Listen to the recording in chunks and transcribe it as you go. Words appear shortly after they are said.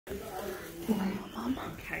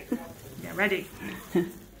Okay, yeah, ready.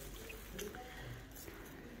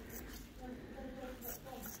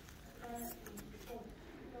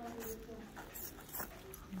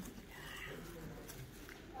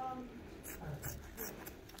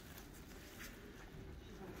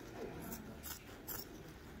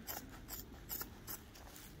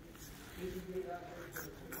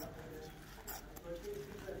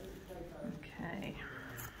 Okay.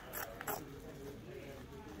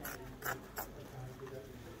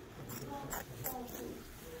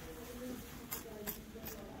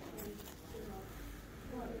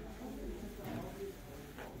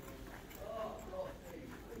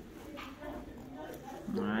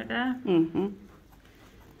 All right there. Mm-hmm.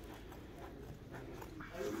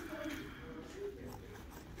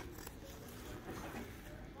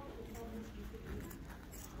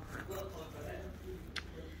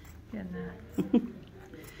 Getting there.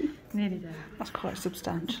 Nearly there. That's quite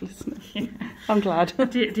substantial, isn't it? Yeah. I'm glad.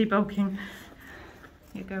 Debulking.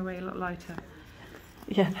 You go away a lot lighter.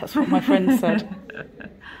 Yeah, that's what my friend said.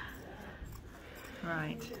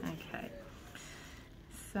 Right, okay.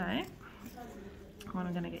 So, what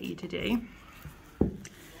I'm going to get you to do,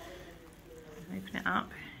 open it up,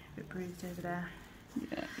 a bit bruised over there.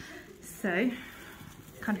 Yeah. So,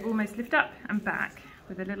 kind of almost lift up and back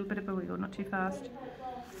with a little bit of a wiggle, not too fast.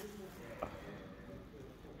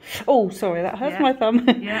 Oh, sorry, that hurts Yeah. my thumb.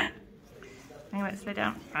 Yeah. Hang on, slow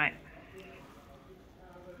down. Right.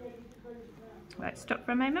 Right, stop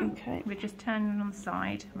for a moment. Okay. We're just turning on the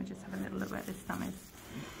side and we'll just have a little look where this thumb is.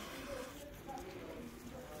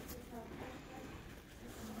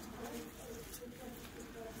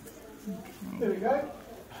 Okay. There we go.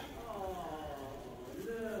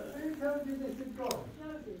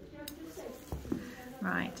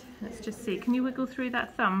 Right, let's just see. Can you wiggle through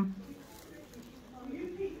that thumb?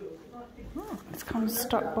 Oh, it's kind of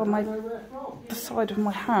stuck by the side of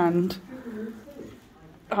my hand.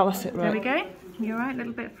 Oh, that's it, right. There we go. You alright? A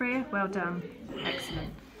little bit freer? Well done.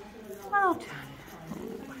 Excellent. Well done.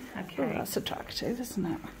 Oh, Okay. that's attractive, isn't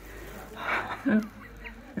it?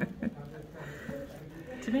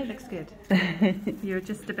 To me it looks good. You're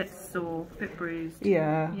just a bit sore, a bit bruised.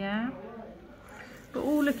 Yeah. Yeah? But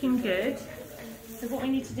all looking good. So what we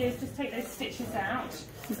need to do is just take those stitches out.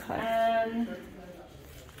 Okay.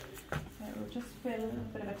 So we'll just feel a little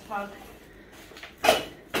bit of a tug.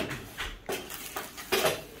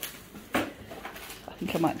 I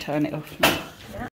think I might turn it off now.